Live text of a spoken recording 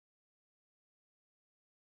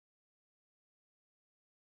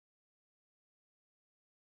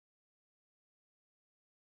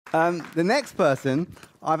The next person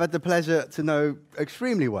I've had the pleasure to know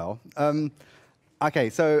extremely well. Okay,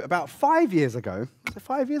 so about 5 years ago, was it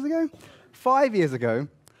 5 years ago? 5 years ago,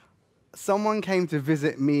 someone came to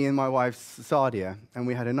visit me and my wife, Sadia, and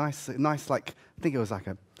we had a nice, like, I think it was like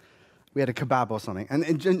we had a kebab or something.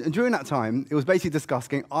 And during that time, it was basically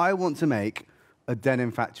discussing, I want to make a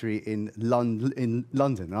denim factory in London.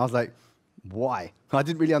 And I was like, why? I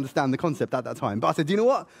didn't really understand the concept at that time. But I said, you know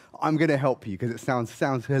what? I'm going to help you because it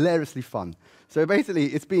sounds hilariously fun. So basically,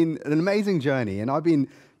 it's been an amazing journey. And I've been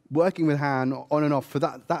working with Han on and off for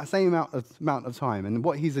that same amount of time. And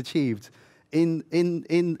what he's achieved in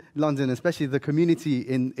London, especially the community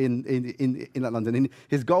in London. And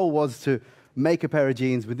his goal was to make a pair of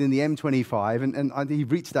jeans within the M25, and he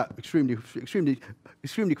reached that extremely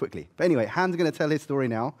quickly. But anyway, Han's going to tell his story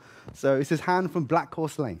now. So this is Han from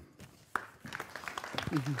Blackhorse Lane.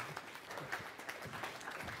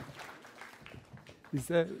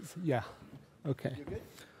 Yeah, okay.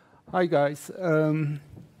 Hi guys,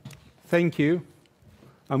 thank you.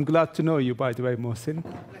 I'm glad to know you, by the way, Mohsin.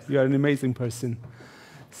 You are an amazing person.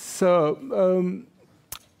 So,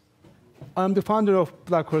 I'm the founder of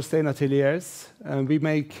Blackhorse Lane Ateliers, and we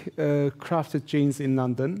make crafted jeans in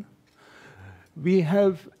London. We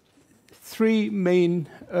have three main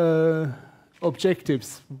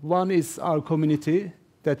objectives. One is our community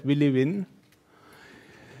that we live in.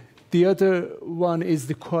 The other one is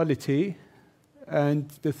the quality. And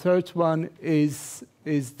the third one is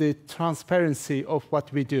the transparency of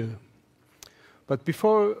what we do. But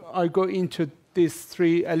before I go into these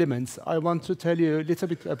three elements, I want to tell you a little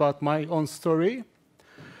bit about my own story.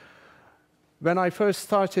 When I first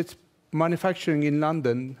started manufacturing in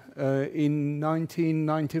London in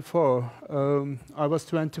 1994, I was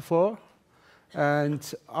 24,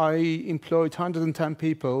 and I employed 110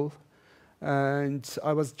 people, and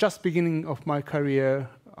I was just beginning of my career.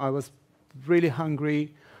 I was really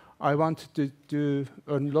hungry. I wanted to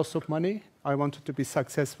earn lots of money. I wanted to be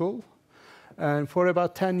successful. And for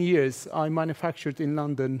about 10 years, I manufactured in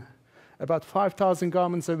London about 5,000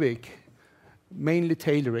 garments a week, mainly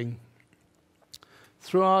tailoring.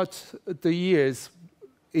 Throughout the years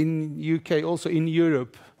in UK, also in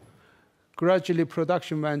Europe, gradually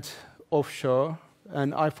production went offshore,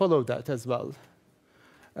 and I followed that as well.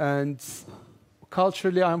 And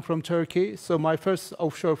culturally, I'm from Turkey, so my first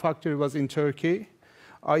offshore factory was in Turkey.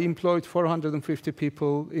 I employed 450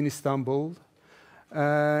 people in Istanbul,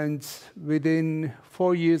 and within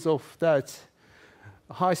 4 years of that,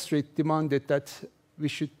 High Street demanded that we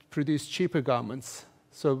should produce cheaper garments.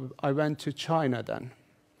 So I went to China then.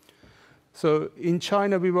 So in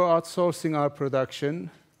China, we were outsourcing our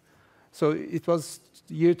production. So it was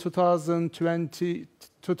year 2020,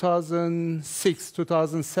 2006,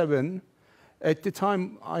 2007. At the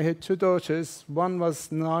time, I had two daughters. One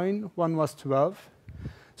was 9, one was 12.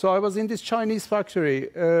 So I was in this Chinese factory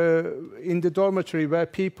in the dormitory where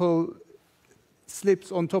people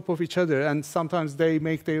sleep on top of each other, and sometimes they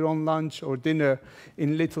make their own lunch or dinner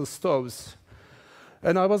in little stoves.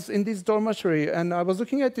 And I was in this dormitory, and I was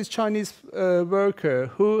looking at this Chinese worker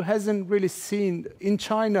who hasn't really seen in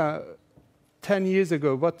China 10 years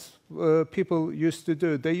ago what people used to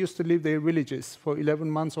do. They used to leave their villages for 11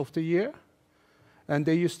 months of the year, and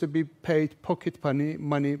they used to be paid pocket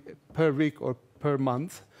money per week or per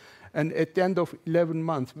month. And at the end of 11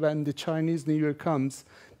 months, when the Chinese New Year comes,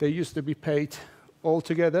 they used to be paid all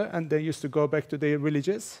together, and they used to go back to their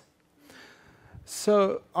villages.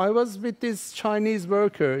 So I was with this Chinese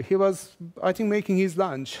worker. He was, I think, making his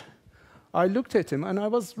lunch. I looked at him, and I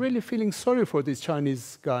was really feeling sorry for this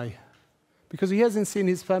Chinese guy, because he hasn't seen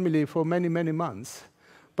his family for many, many months.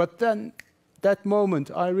 But then, that moment,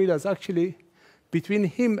 I realized, actually, between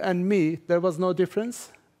him and me, there was no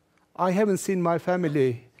difference. I haven't seen my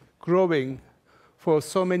family growing for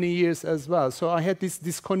so many years as well. So I had this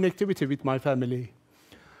disconnectivity with my family.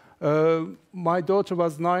 My daughter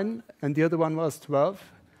was 9, and the other one was 12.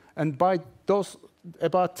 And by those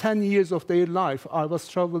about 10 years of their life, I was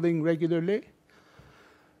traveling regularly.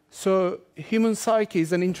 So human psyche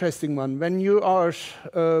is an interesting one. When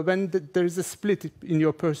there is a split in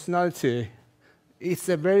your personality, it's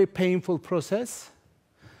a very painful process.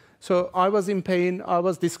 So I was in pain. I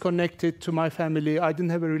was disconnected to my family. I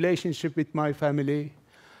didn't have a relationship with my family.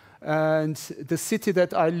 And the city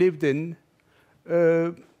that I lived in,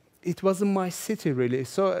 it wasn't my city, really.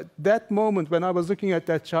 So at that moment, when I was looking at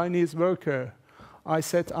that Chinese worker, I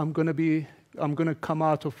said, I'm going to come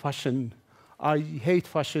out of fashion. I hate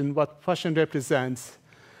fashion, what fashion represents.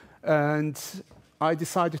 And I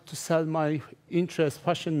decided to sell my interest,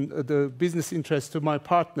 the business interest, to my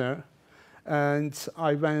partner. And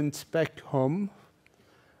I went back home.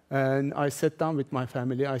 And I sat down with my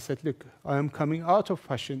family. I said, look, I am coming out of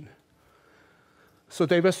fashion. So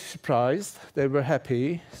they were surprised. They were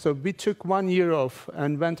happy. So we took 1 year off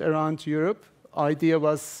and went around Europe. Idea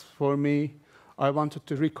was for me, I wanted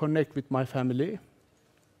to reconnect with my family.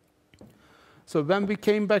 So when we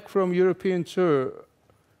came back from European tour,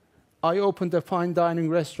 I opened a fine dining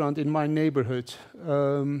restaurant in my neighborhood.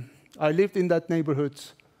 I lived in that neighborhood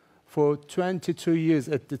for 22 years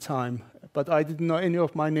at the time, but I didn't know any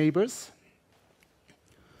of my neighbors.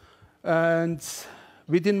 And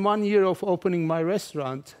within 1 year of opening my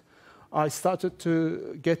restaurant, I started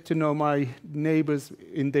to get to know my neighbors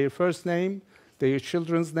in their first name, their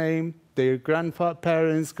children's name, their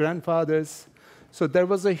grandparents, grandfathers. So there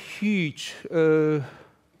was a huge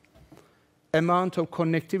amount of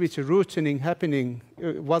connectivity, routine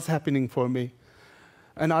was happening for me.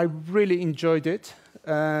 And I really enjoyed it.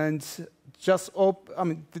 And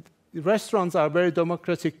the restaurants are very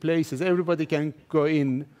democratic places. Everybody can go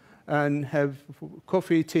in and have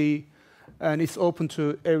coffee, tea, and it's open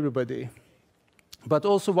to everybody. But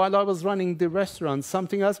also, while I was running the restaurant,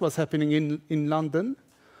 something else was happening in London.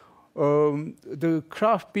 The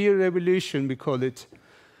craft beer revolution, we call it.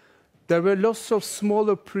 There were lots of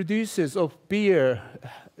smaller producers of beer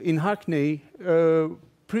in Hackney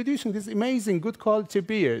producing these amazing, good quality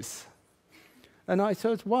beers. And I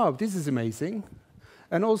thought, wow, this is amazing.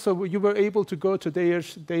 And also, you were able to go to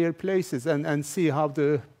their places and see how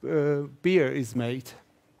the beer is made.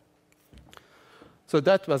 So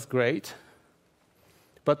that was great.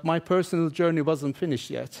 But my personal journey wasn't finished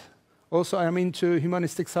yet. Also, I am into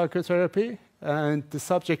humanistic psychotherapy, and the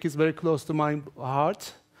subject is very close to my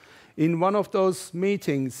heart. In one of those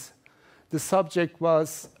meetings, the subject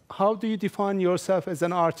was, how do you define yourself as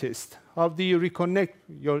an artist? How do you reconnect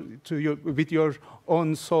with your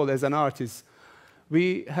own soul as an artist?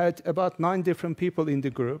 We had about 9 different people in the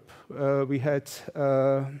group. We had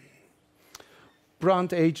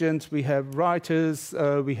brand agents, we have writers,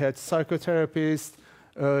 we had psychotherapists,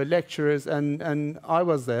 lecturers, and I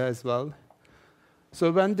was there as well.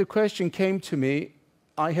 So when the question came to me,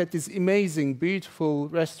 I had this amazing, beautiful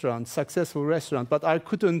restaurant, successful restaurant, but I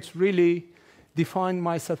couldn't really define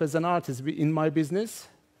myself as an artist in my business.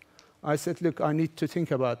 I said, look, I need to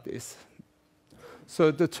think about this.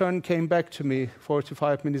 So the turn came back to me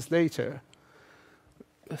 45 minutes later.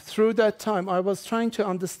 Through that time, I was trying to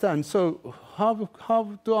understand, so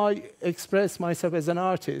how do I express myself as an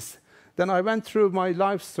artist? Then I went through my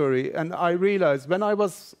life story, and I realized when I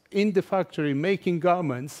was in the factory making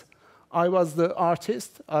garments, I was the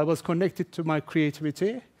artist. I was connected to my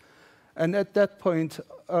creativity. And at that point,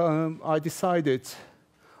 I decided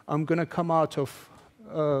I'm going to come out of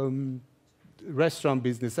restaurant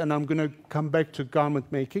business, and I'm going to come back to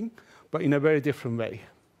garment making, but in a very different way.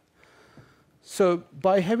 So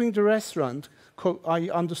by having the restaurant, I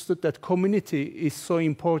understood that community is so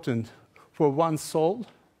important for one's soul,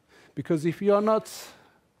 because if you are not,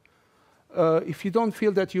 if you don't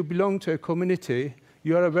feel that you belong to a community,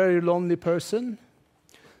 you are a very lonely person.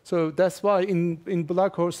 So that's why in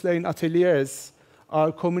Blackhorse Lane Ateliers,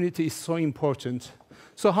 our community is so important.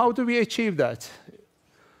 So how do we achieve that?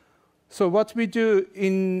 So what we do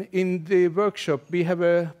in the workshop, we have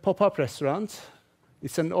a pop-up restaurant.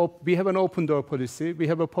 We have an open door policy. We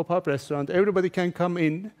have a pop-up restaurant. Everybody can come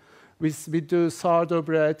in. We do sourdough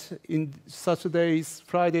bread in Saturdays,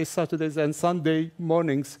 Fridays, Saturdays, and Sunday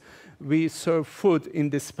mornings. We serve food in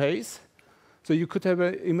this space. So you could have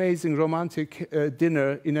an amazing romantic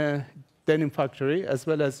dinner in a denim factory, as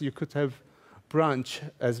well as you could have brunch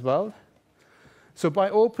as well. So by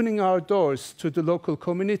opening our doors to the local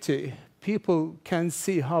community, people can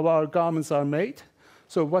see how our garments are made.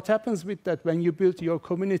 So what happens with that when you build your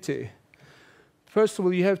community? First of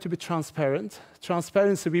all, you have to be transparent.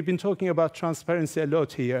 Transparency, we've been talking about transparency a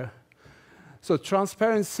lot here. So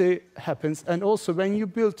transparency happens, and also when you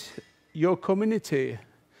build your community,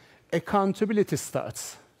 accountability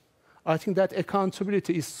starts. I think that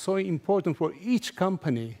accountability is so important for each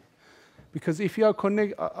company. Because if you are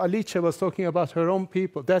connected, Alicia was talking about her own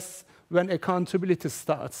people, that's when accountability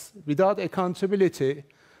starts. Without accountability,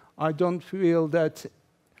 I don't feel that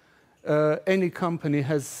any company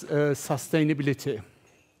has sustainability.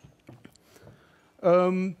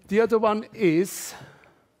 The other one is,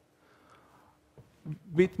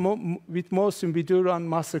 with Mosin, we do run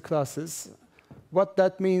master classes. What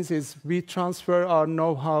that means is we transfer our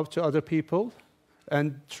know-how to other people,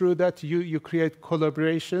 and through that you create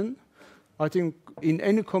collaboration. I think in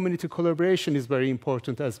any community, collaboration is very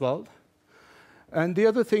important as well. And the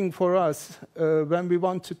other thing for us, when we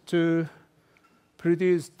wanted to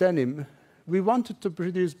produce denim, We wanted to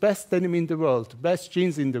produce best denim in the world, best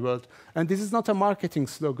jeans in the world. And this is not a marketing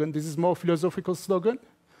slogan. This is more philosophical slogan,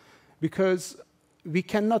 because we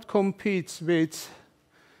cannot compete with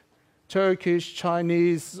Turkish,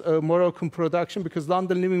 Chinese, Moroccan production, because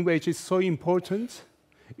London living wage is so important.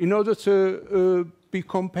 In order to be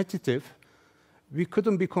competitive, we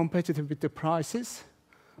couldn't be competitive with the prices,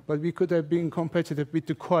 but we could have been competitive with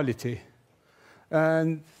the quality.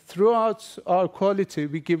 And throughout our quality,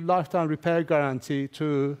 we give lifetime repair guarantee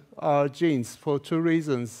to our jeans for 2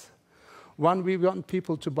 reasons. One, we want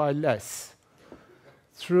people to buy less.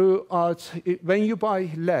 When you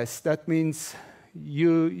buy less, that means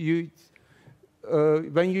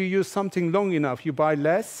when you use something long enough, you buy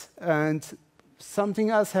less, and something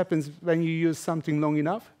else happens when you use something long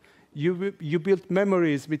enough. You build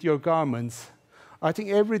memories with your garments. I think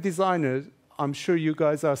every designer, I'm sure you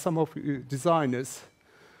guys are some of you designers,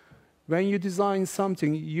 when you design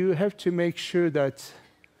something, you have to make sure that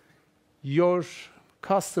your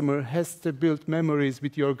customer has to build memories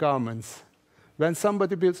with your garments. When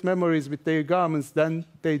somebody builds memories with their garments, then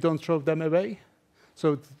they don't throw them away.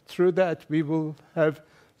 So through that, we will have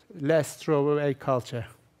less throwaway culture.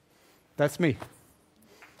 That's me.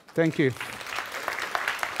 Thank you.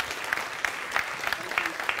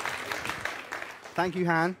 Thank you,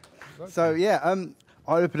 Han. So yeah, I'll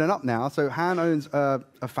open it up now. So Han owns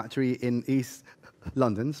a factory in East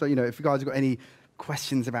London. So if you guys have got any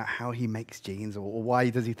questions about how he makes jeans or why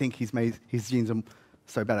does he think he's made his jeans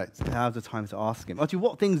so better, now's the time to ask him. Actually,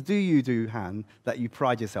 what things do you do, Han, that you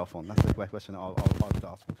pride yourself on? That's the question I would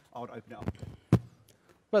ask. I would open it up.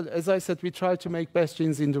 Well, as I said, we try to make best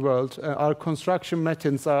jeans in the world. Our construction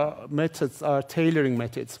methods are tailoring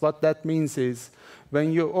methods. What that means is,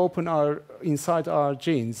 when you open inside our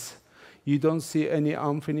jeans, you don't see any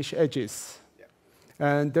unfinished edges. Yeah.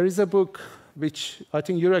 And there is a book which I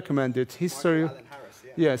think you recommended, History. Michael Allen Harris,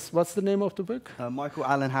 yeah. Yes. What's the name of the book? Michael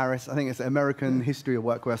Allen Harris. I think it's American History of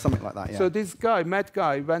Workwear, something like that. Yeah. So this guy, mad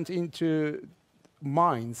guy, went into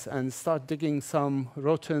mines and started digging some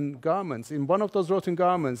rotten garments. In one of those rotten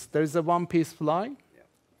garments, there is a one-piece fly. Yeah.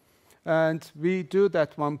 And we do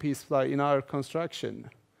that one-piece fly in our construction.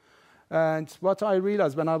 And what I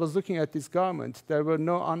realized when I was looking at this garment, there were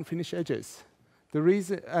no unfinished edges.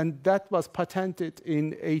 And that was patented in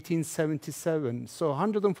 1877. So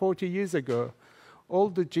 140 years ago, all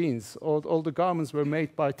the jeans, all the garments were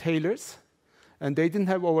made by tailors, and they didn't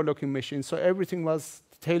have overlocking machines, so everything was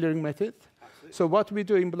tailoring method. Absolutely. So what we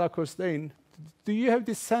do in Blackhorse Lane, do you have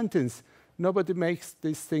this sentence, nobody makes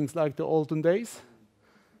these things like the olden days?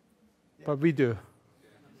 Yeah. But we do.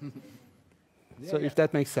 Yeah. So if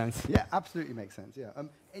that makes sense. Yeah, absolutely makes sense, yeah.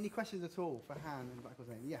 Any questions at all for Han and Blackhorse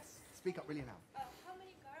Lane? Yes, speak up really loud. How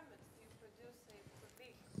many garments do you produce, say, per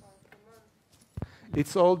week or per month?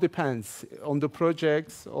 It all depends on the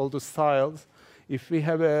projects, all the styles. If we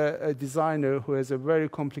have a designer who has a very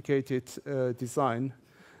complicated design,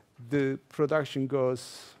 the production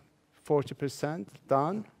goes 40%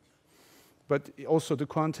 done. But also the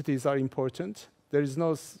quantities are important. There is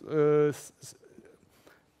no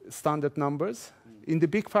standard numbers. In the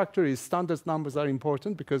big factories, standard numbers are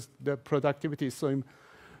important because the productivity is so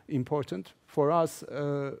important. For us,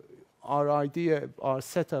 our idea, our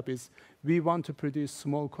setup is we want to produce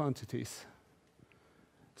small quantities.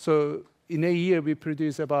 So in a year, we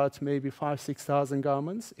produce about maybe 5,000-6,000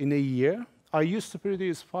 garments in a year. I used to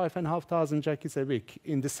produce 5,500 jackets a week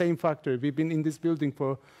in the same factory. We've been in this building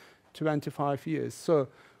for 25 years. So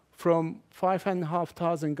from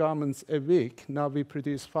 5,500 garments a week, now we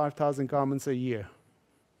produce 5,000 garments a year.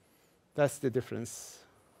 That's the difference.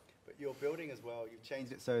 But your building as well, you've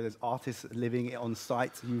changed it so there's artists living on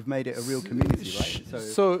site. You've made it a real community, right?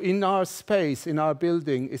 So in our space, in our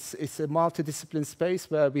building, it's a multidiscipline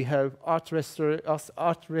space where we have art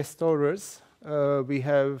restorers. We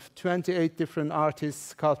have 28 different artists,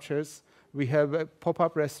 sculptures. We have a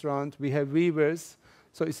pop-up restaurant. We have weavers.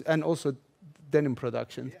 And also denim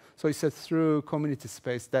production. Yeah. So it's a through community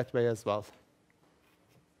space that way as well.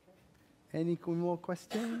 Any more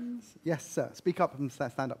questions? Yes, sir. Speak up and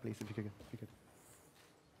stand up, please, if you could.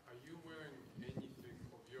 Are you wearing anything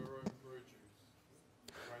of your own produce?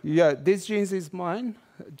 Yeah, this jeans is mine.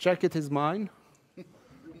 Jacket is mine.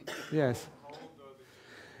 Yes. How old are the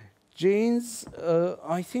jeans? Jeans,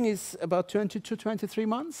 I think it's about 22, 23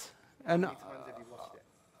 months. And how many times have you washed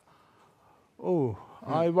it?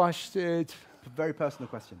 I washed it. Very personal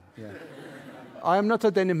question. Yeah. I am not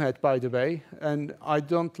a denim head, by the way, and I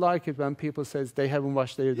don't like it when people say they haven't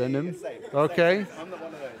washed their denim. Same. Okay? I'm not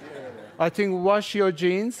one of those. Yeah. I think wash your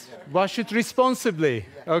jeans, wash it responsibly,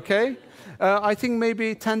 okay? I think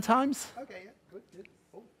maybe 10 times. Okay, yeah, good.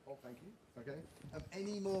 Oh, thank you.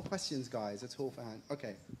 Any more questions, guys, at all for hand?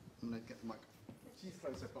 Okay, I'm going to get the mic. She's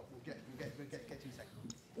closer, but we'll get to you in a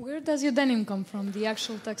second. Where does your denim come from, the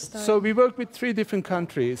actual textile? So we work with 3 different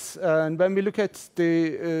countries, and when we look at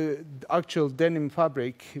the actual denim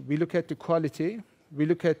fabric, we look at the quality, we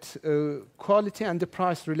look at quality and the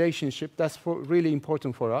price relationship. That's really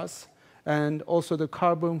important for us, and also the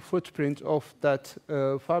carbon footprint of that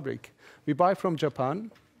fabric. We buy from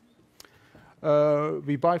Japan,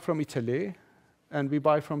 we buy from Italy, and we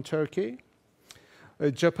buy from Turkey.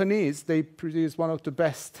 Japanese, they produce one of the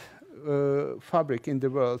best fabric in the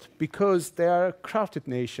world because they are a crafted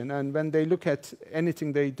nation, and when they look at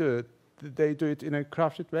anything they do it in a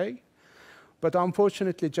crafted way. But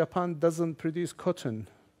unfortunately, Japan doesn't produce cotton.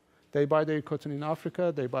 They buy their cotton in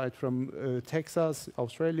Africa, they buy it from Texas,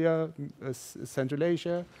 Australia, Central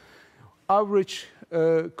Asia. Average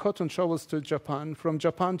cotton travels to Japan, from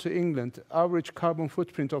Japan to England. Average carbon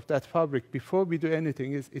footprint of that fabric before we do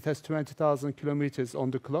anything is it has 20,000 kilometers on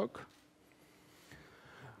the clock.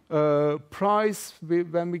 Price,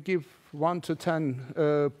 when we give 1 to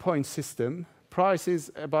 10 point system, price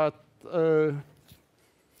is about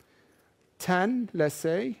 10, let's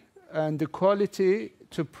say, and the quality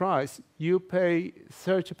to price, you pay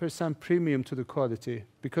 30% premium to the quality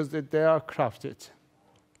because they are crafted.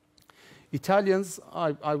 Italians,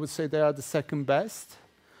 I would say they are the second best,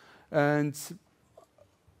 and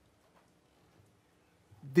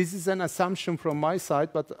this is an assumption from my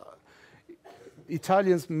side, but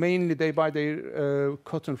Italians mainly, they buy their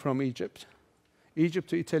cotton from Egypt. Egypt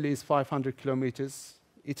to Italy is 500 kilometers,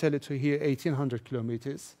 Italy to here 1,800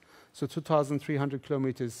 kilometers, so 2,300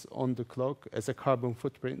 kilometers on the clock as a carbon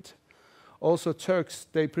footprint. Also Turks,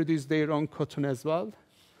 they produce their own cotton as well.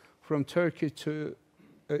 From Turkey to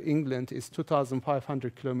England is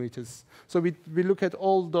 2,500 kilometers. So we look at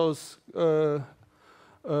all those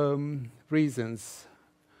reasons.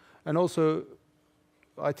 And also,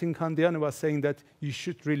 I think Handiane was saying that you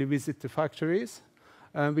should really visit the factories.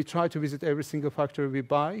 And we try to visit every single factory we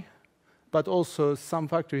buy. But also, some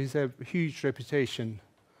factories have huge reputation.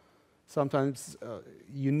 Sometimes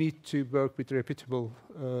you need to work with reputable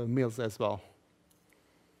mills as well.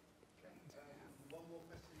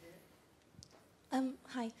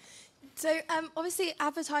 Hi. So obviously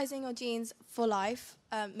advertising your jeans for life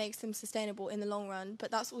makes them sustainable in the long run,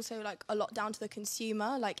 but that's also like a lot down to the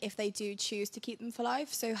consumer, like if they do choose to keep them for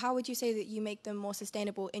life. So how would you say that you make them more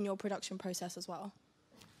sustainable in your production process as well?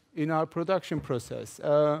 In our production process?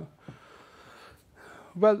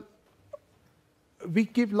 Well, we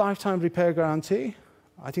give lifetime repair guarantee.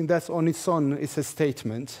 I think that's on its own, it's a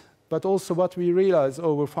statement. But also what we realize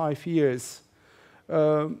over 5 years,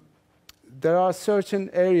 there are certain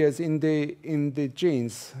areas in the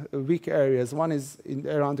jeans, weak areas. One is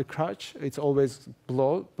around the crotch. It's always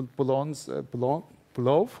below.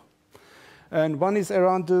 And one is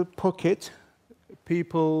around the pocket.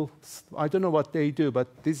 People, I don't know what they do, but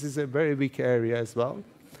this is a very weak area as well.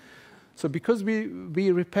 So because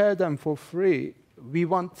we repair them for free, we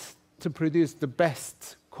want to produce the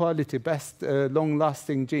best quality, best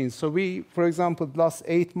long-lasting jeans. So we, for example, the last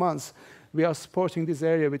 8 months, we are supporting this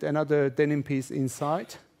area with another denim piece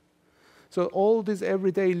inside. So all these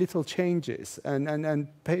everyday little changes and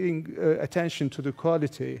paying attention to the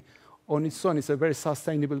quality on its own is a very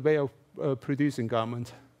sustainable way of producing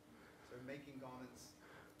garment. So making garments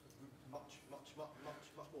much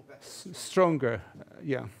more better. Stronger,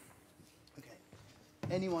 yeah. Okay.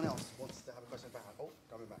 Anyone else wants to have a question about? Oh,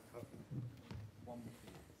 coming back. Oh.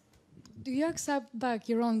 Do you accept back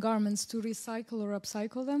your own garments to recycle or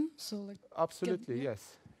upcycle them? So, like, absolutely,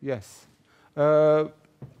 yes. I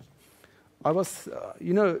was,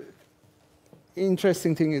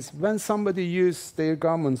 interesting thing is when somebody uses their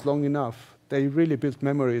garments long enough, they really build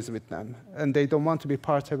memories with them, and they don't want to be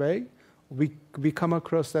part away. We come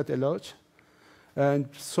across that a lot, and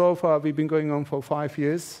so far we've been going on for 5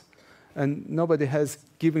 years, and nobody has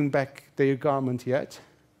given back their garment yet.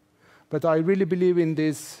 But I really believe in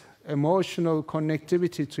this. Emotional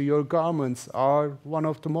connectivity to your garments are one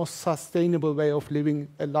of the most sustainable way of living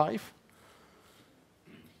a life.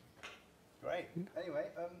 Great. Anyway,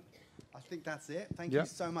 I think that's it. Thank you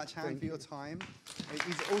so much, Han, for your time.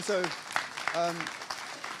 He's also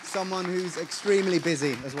someone who's extremely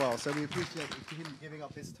busy as well, so we appreciate him giving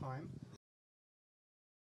up his time.